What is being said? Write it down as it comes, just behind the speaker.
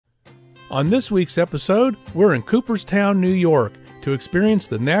On this week's episode, we're in Cooperstown, New York to experience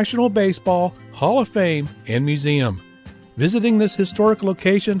the National Baseball Hall of Fame and Museum. Visiting this historic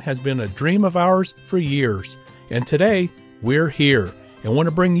location has been a dream of ours for years, and today we're here and want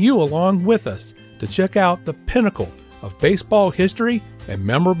to bring you along with us to check out the pinnacle of baseball history and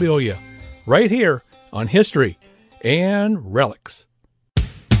memorabilia right here on History and Relics.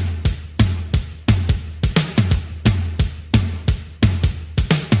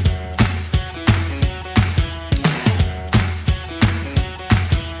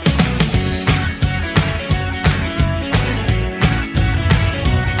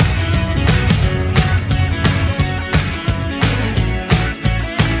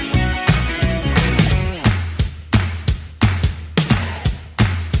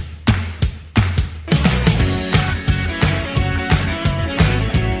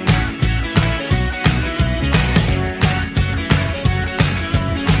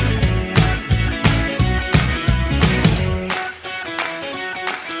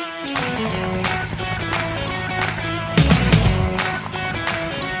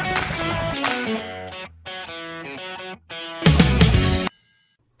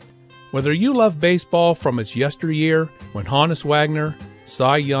 Whether you love baseball from its yesteryear, when Honus Wagner,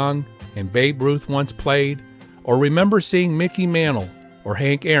 Cy Young, and Babe Ruth once played, or remember seeing Mickey Mantle or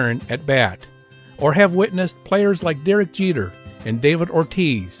Hank Aaron at bat, or have witnessed players like Derek Jeter and David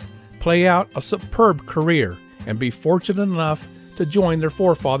Ortiz play out a superb career and be fortunate enough to join their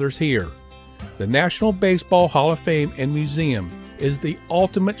forefathers here, the National Baseball Hall of Fame and Museum is the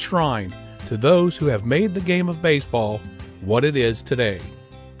ultimate shrine to those who have made the game of baseball what it is today.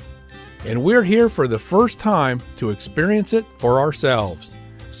 And we're here for the first time to experience it for ourselves.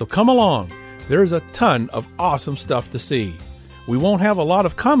 So come along, there's a ton of awesome stuff to see. We won't have a lot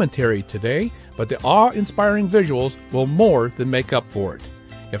of commentary today, but the awe-inspiring visuals will more than make up for it.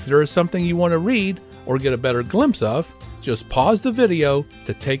 If there is something you want to read or get a better glimpse of, just pause the video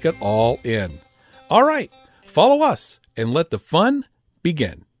to take it all in. All right, follow us and let the fun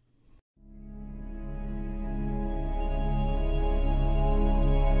begin.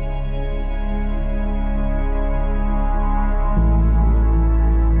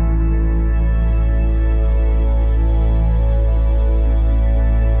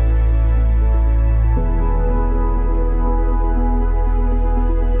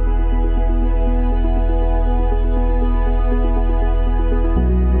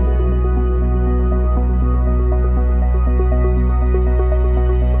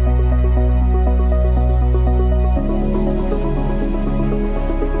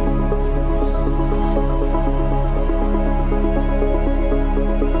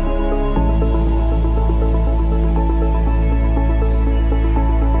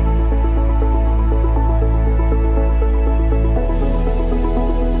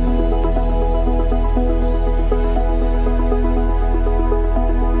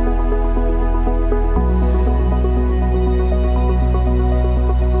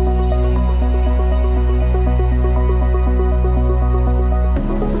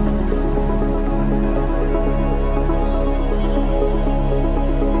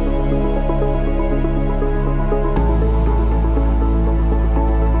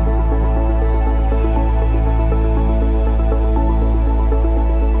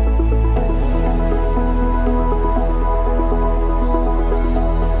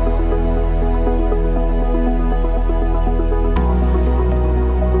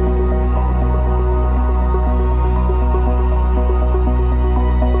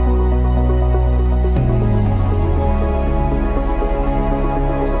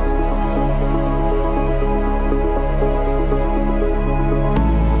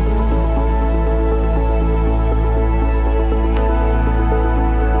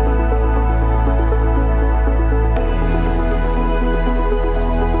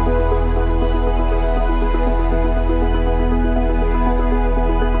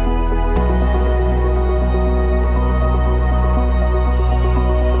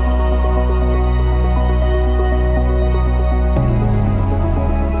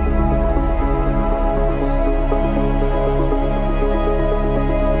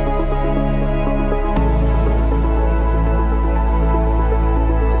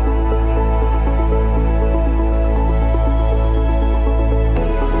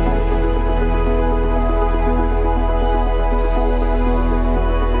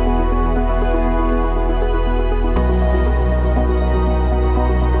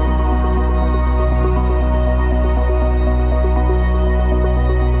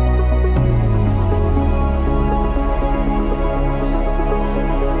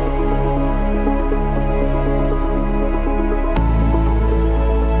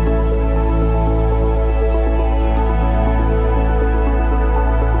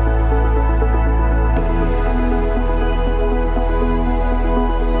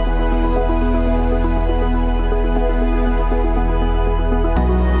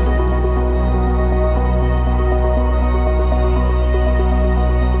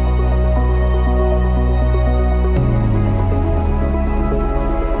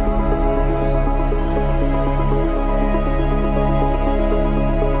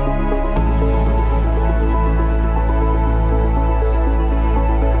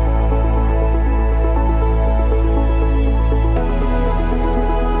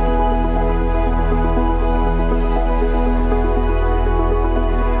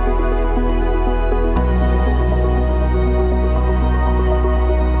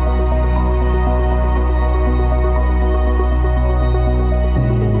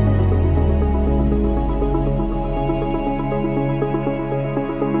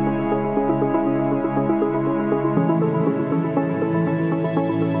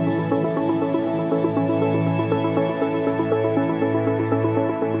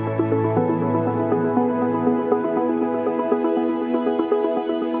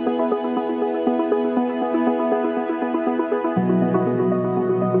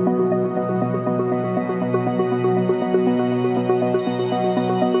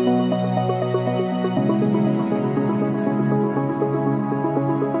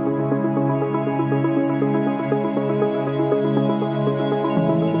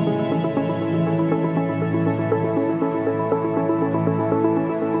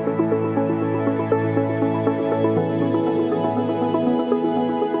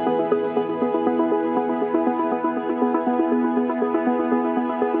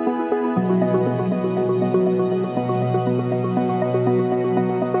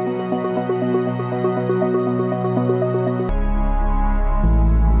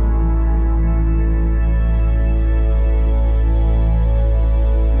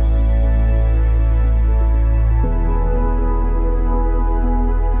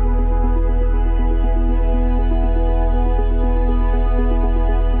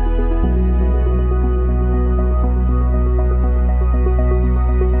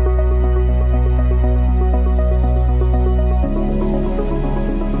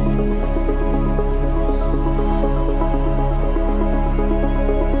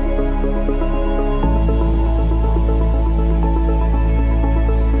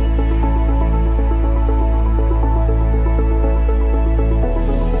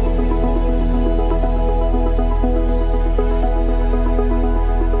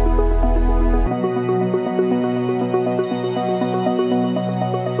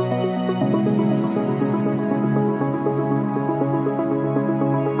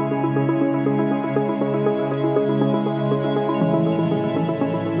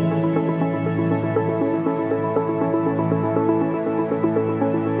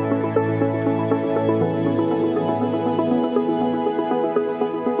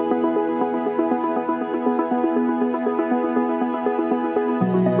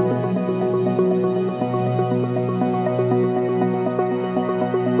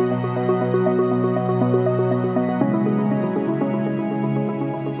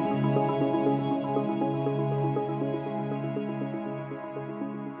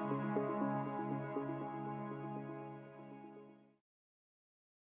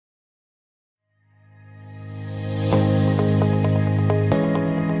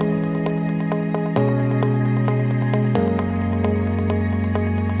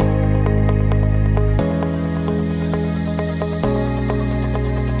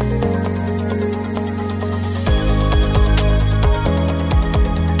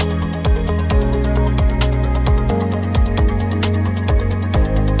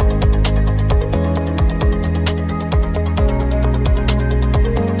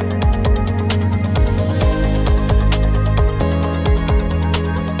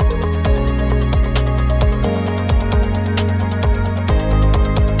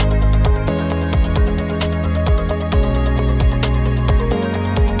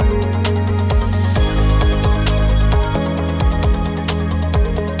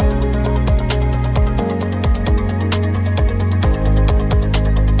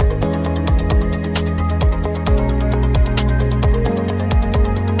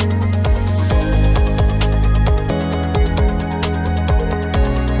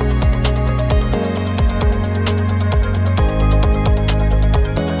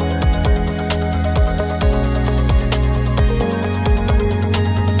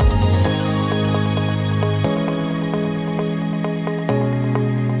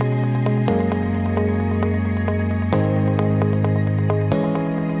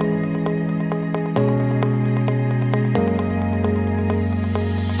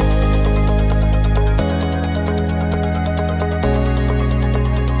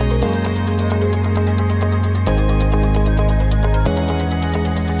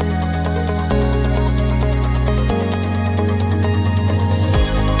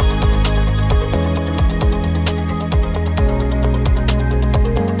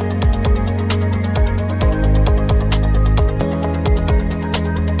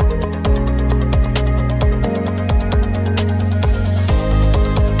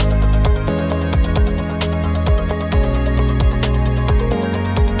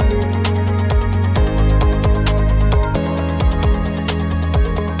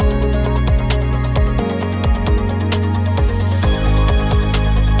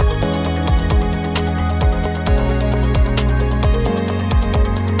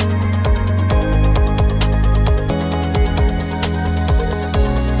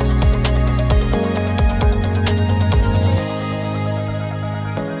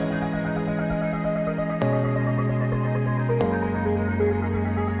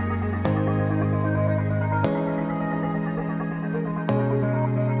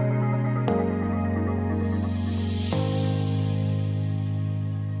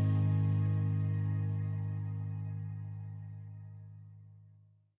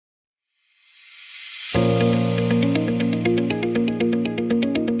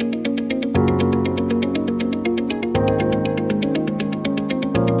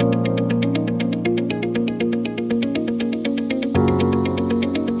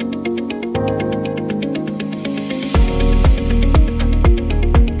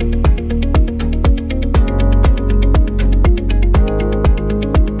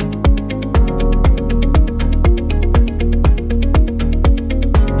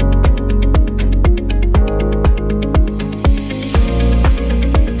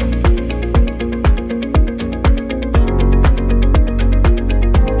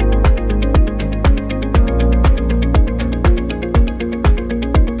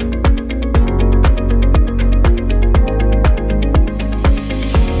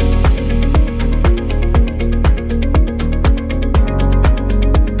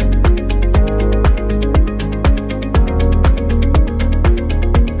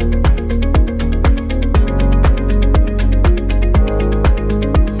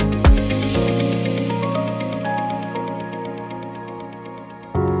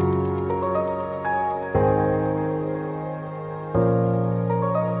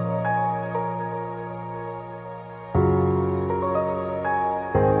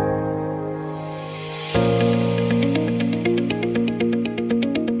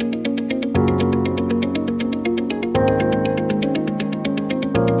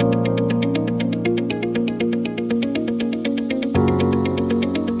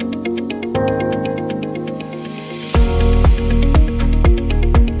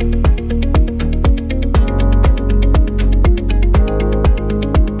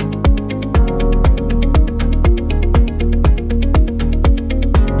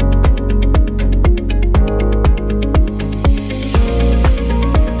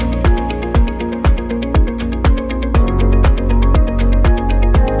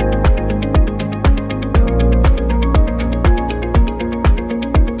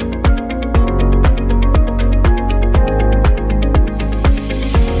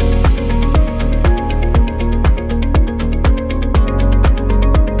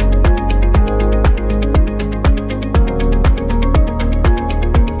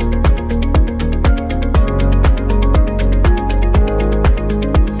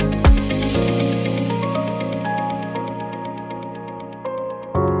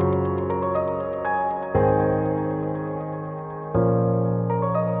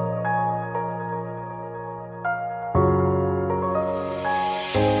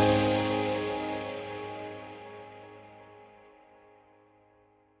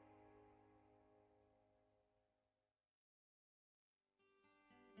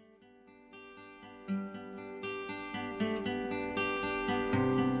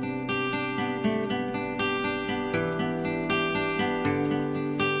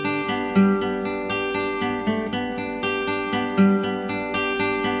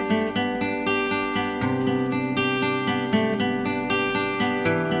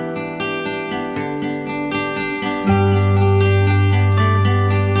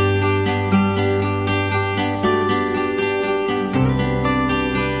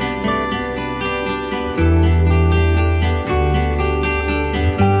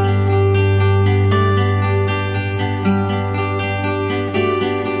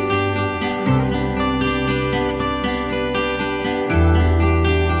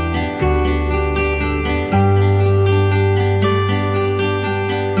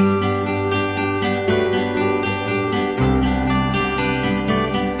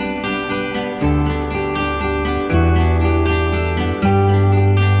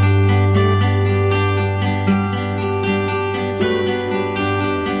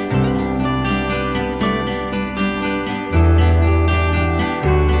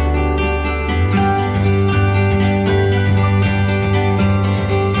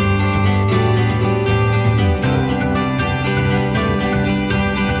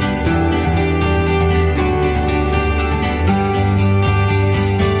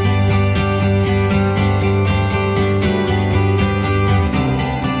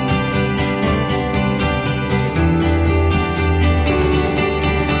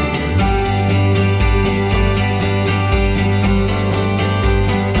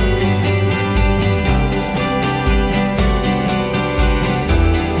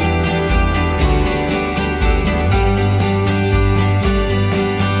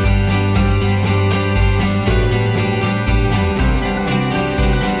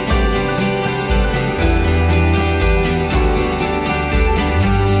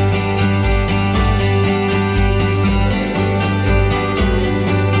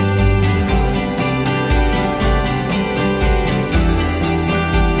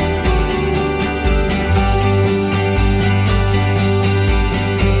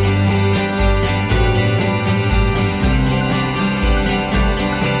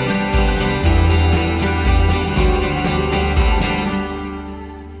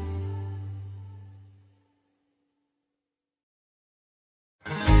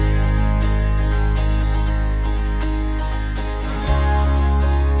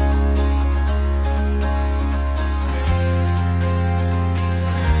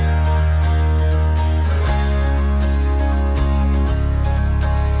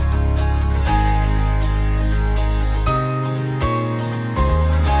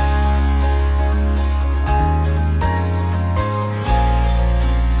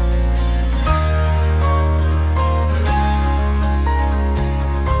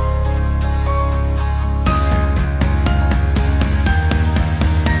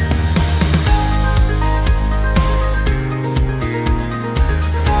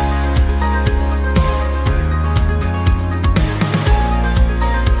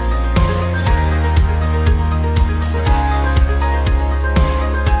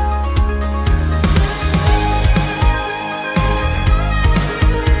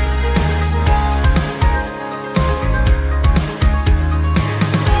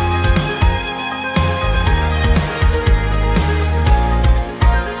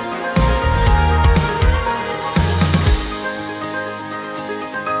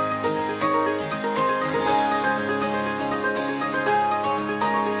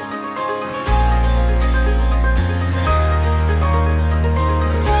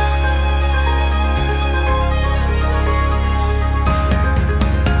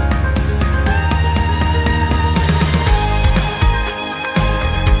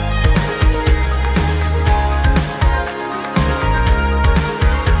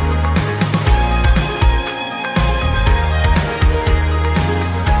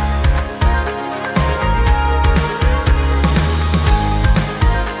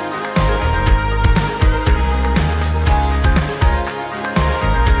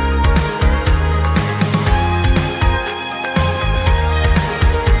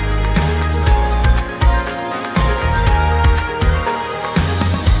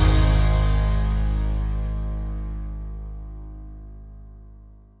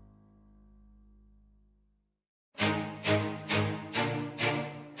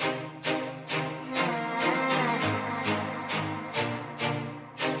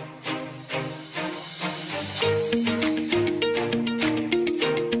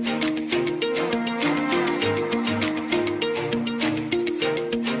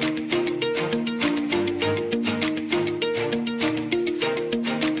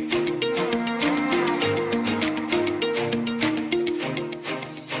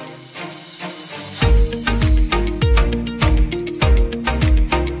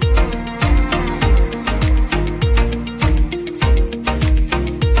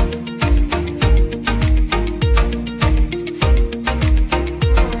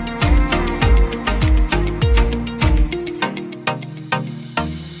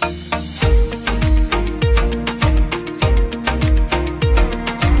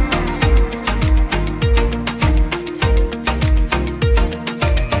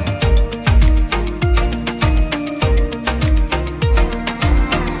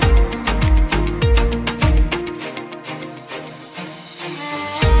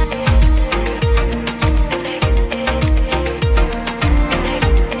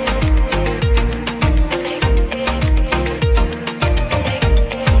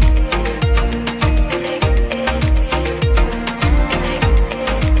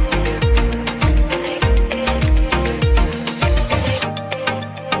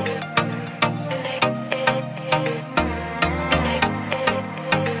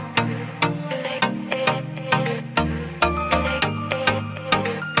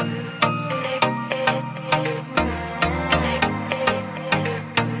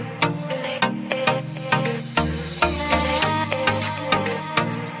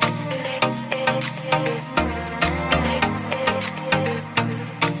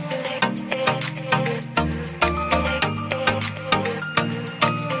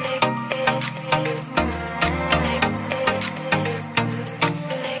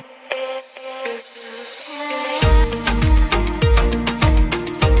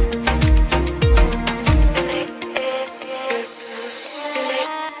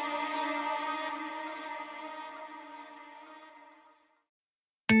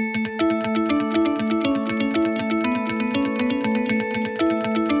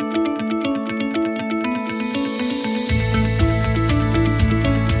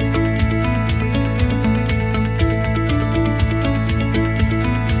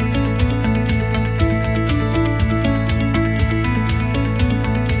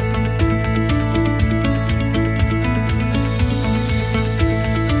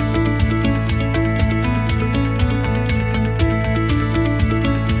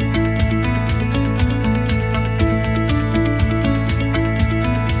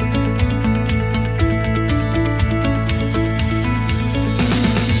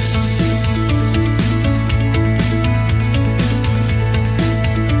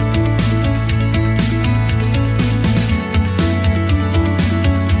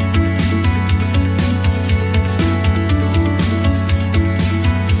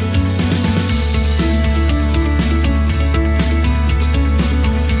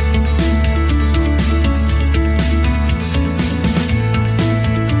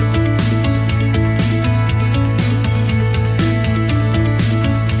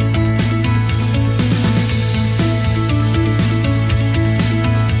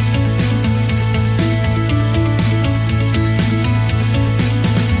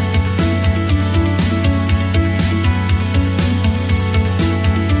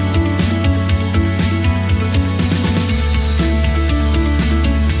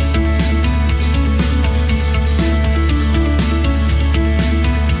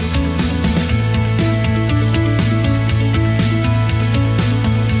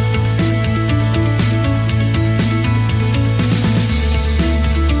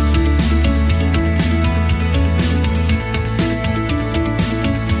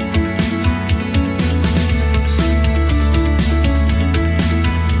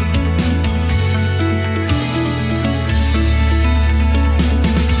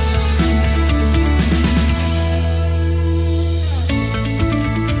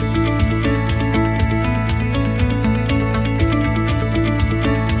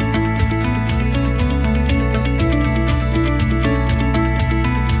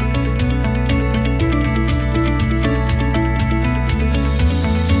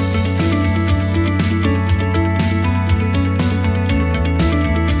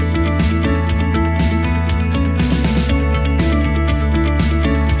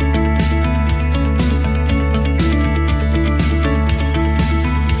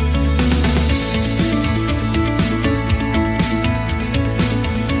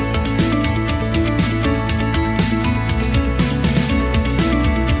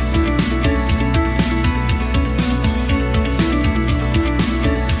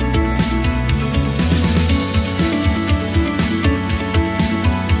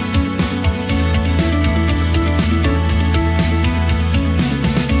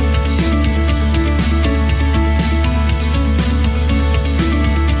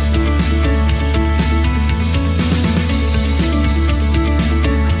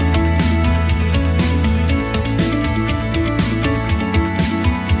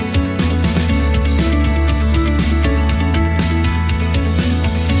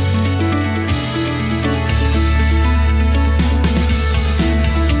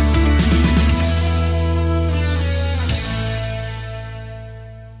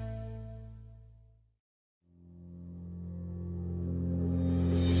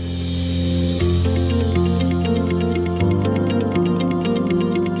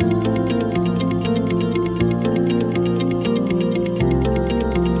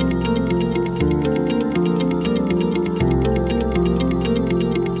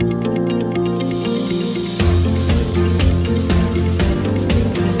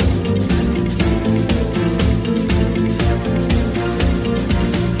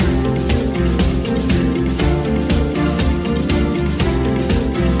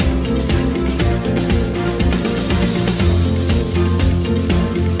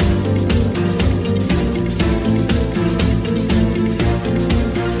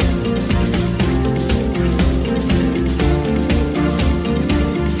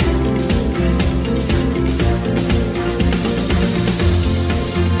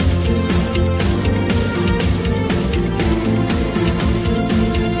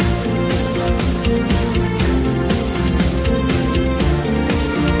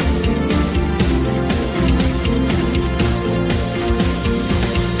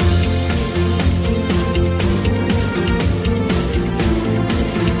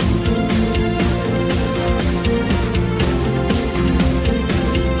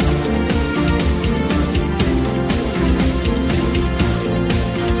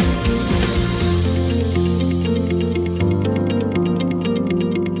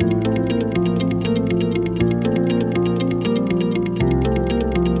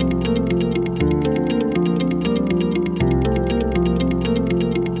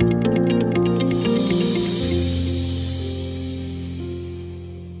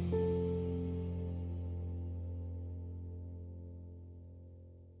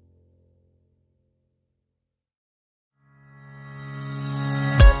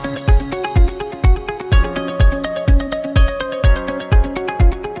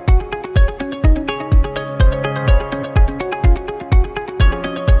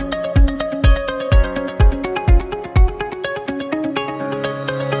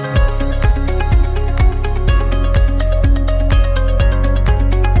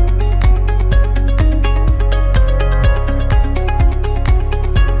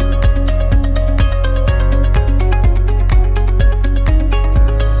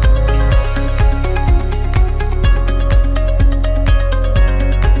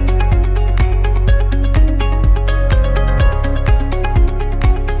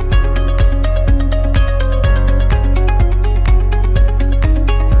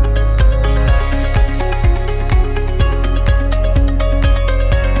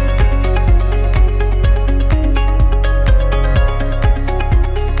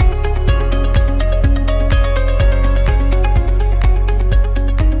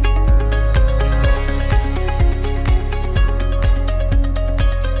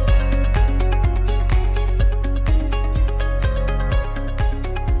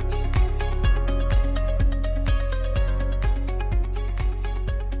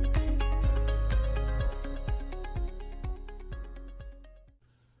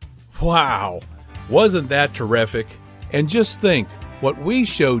 Wow, wasn't that terrific? And just think, what we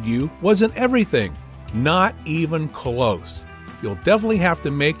showed you wasn't everything, not even close. You'll definitely have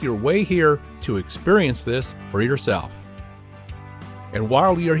to make your way here to experience this for yourself. And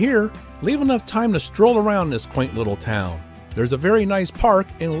while you're here, leave enough time to stroll around this quaint little town. There's a very nice park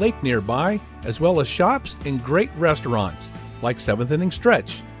and lake nearby, as well as shops and great restaurants like 7th Inning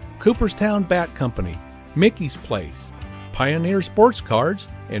Stretch, Cooperstown Bat Company, Mickey's Place, Pioneer Sports Cards,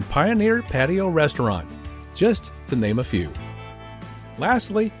 and Pioneer Patio Restaurant, just to name a few.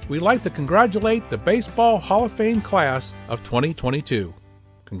 Lastly, we'd like to congratulate the Baseball Hall of Fame class of 2022.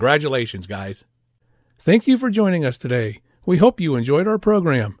 Congratulations, guys. Thank you for joining us today. We hope you enjoyed our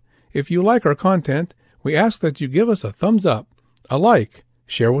program. If you like our content, we ask that you give us a thumbs up, a like,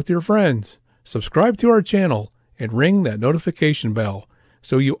 share with your friends, subscribe to our channel, and ring that notification bell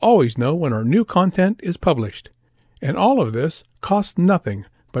so you always know when our new content is published. And all of this costs nothing,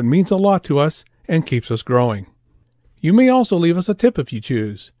 but means a lot to us and keeps us growing. You may also leave us a tip if you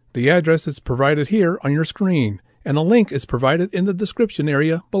choose. The address is provided here on your screen, and a link is provided in the description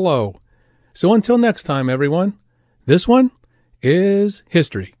area below. So until next time, everyone, this one is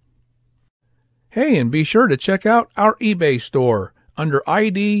history. Hey, and be sure to check out our eBay store under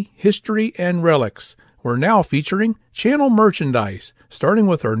ID, History, and Relics. We're now featuring channel merchandise, starting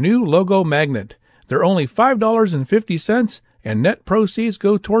with our new logo magnet. They're only $5.50, and net proceeds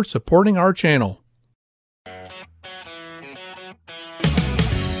go towards supporting our channel.